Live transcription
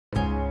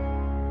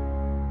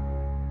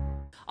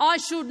I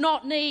should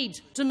not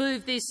need to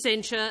move this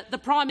censure. The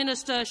Prime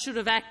Minister should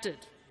have acted.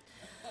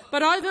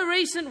 But over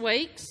recent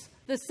weeks,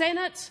 the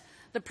Senate,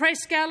 the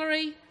press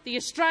gallery, the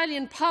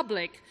Australian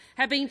public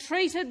have been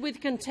treated with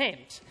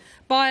contempt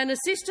by an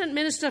Assistant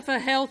Minister for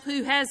Health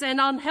who has an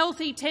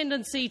unhealthy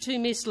tendency to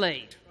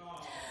mislead.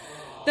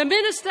 The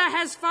Minister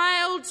has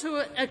failed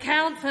to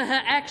account for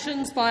her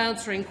actions by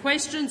answering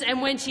questions,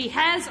 and when she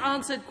has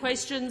answered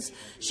questions,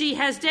 she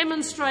has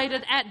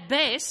demonstrated, at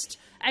best,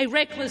 a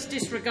reckless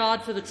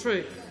disregard for the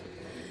truth.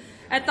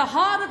 At the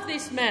heart of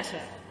this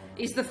matter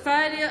is the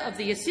failure of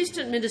the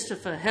Assistant Minister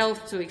for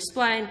Health to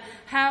explain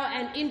how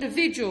an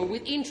individual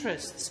with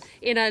interests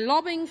in a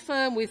lobbying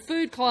firm with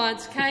food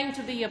clients came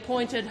to be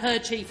appointed her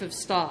Chief of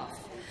Staff,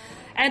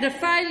 and a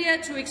failure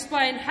to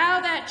explain how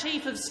that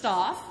Chief of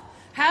Staff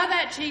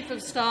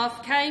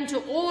came to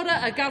order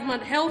a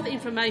government health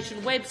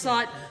information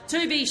website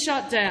to be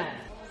shut down.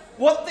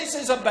 What this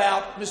is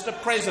about, Mr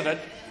President,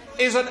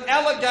 is an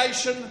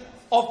allegation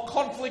of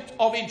conflict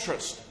of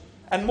interest,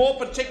 and more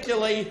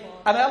particularly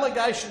an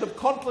allegation of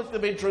conflict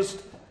of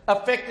interest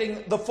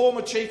affecting the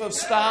former Chief of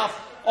Staff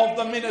of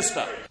the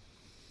Minister.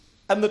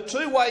 And the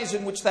two ways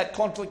in which that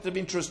conflict of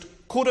interest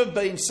could have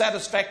been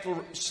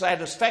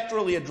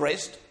satisfactorily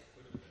addressed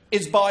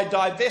is by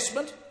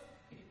divestment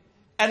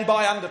and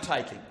by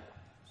undertaking.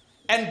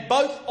 And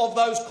both of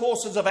those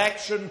courses of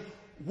action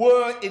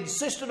were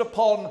insisted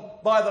upon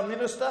by the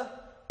Minister,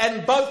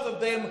 and both of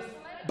them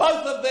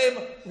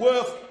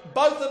were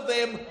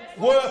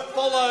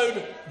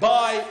followed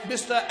by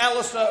Mr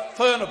Alistair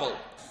Furnival.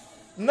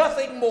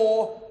 Nothing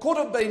more could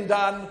have been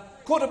done,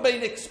 could have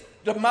been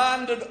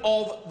demanded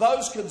of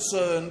those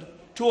concerned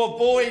to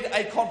avoid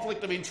a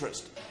conflict of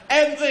interest.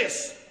 And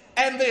this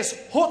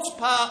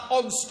chutzpah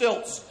on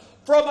stilts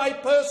from a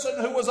person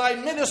who was a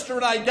minister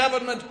in a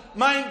government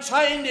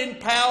maintained in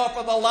power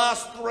for the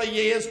last 3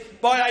 years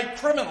by a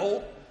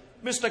criminal,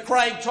 Mr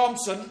Craig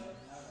Thomson,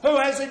 who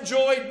has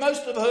enjoyed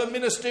most of her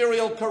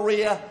ministerial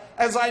career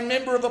as a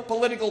member of a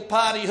political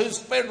party whose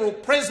federal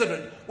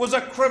president was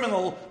a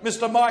criminal,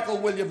 Mr Michael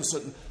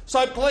Williamson.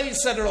 So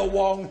please, Senator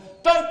Wong,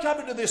 don't come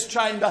into this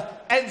chamber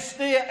and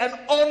sneer an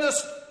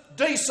honest,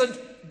 decent,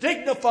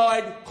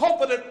 dignified,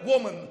 competent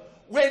woman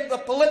when the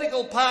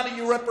political party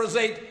you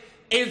represent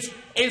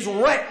is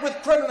wrecked with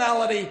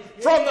criminality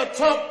from the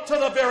top to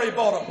the very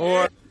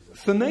bottom.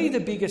 For me, the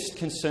biggest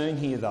concern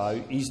here,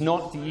 though, is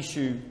not the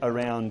issue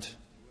around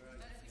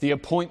the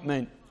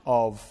appointment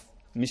of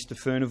Mr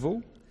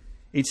Furnival.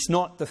 It's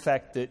not the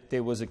fact that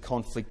there was a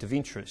conflict of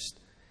interest.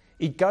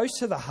 It goes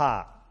to the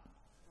heart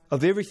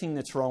of everything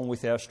that's wrong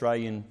with our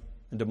Australian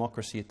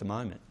democracy at the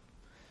moment,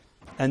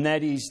 and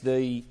that is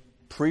the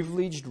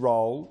privileged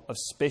role of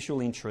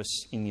special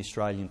interests in the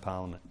Australian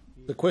Parliament.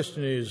 The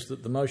question is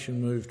that the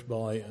motion moved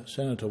by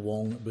Senator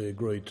Wong be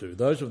agreed to.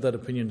 Those of that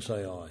opinion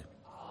say aye.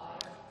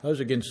 Those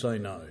against say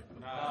no.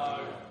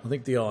 I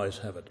think the ayes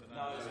have it.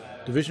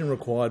 Division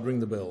required. Ring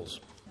the bells.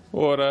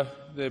 Order.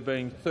 There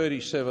being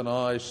 37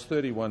 ayes,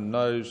 31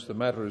 noes, the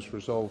matter is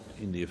resolved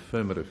in the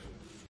affirmative.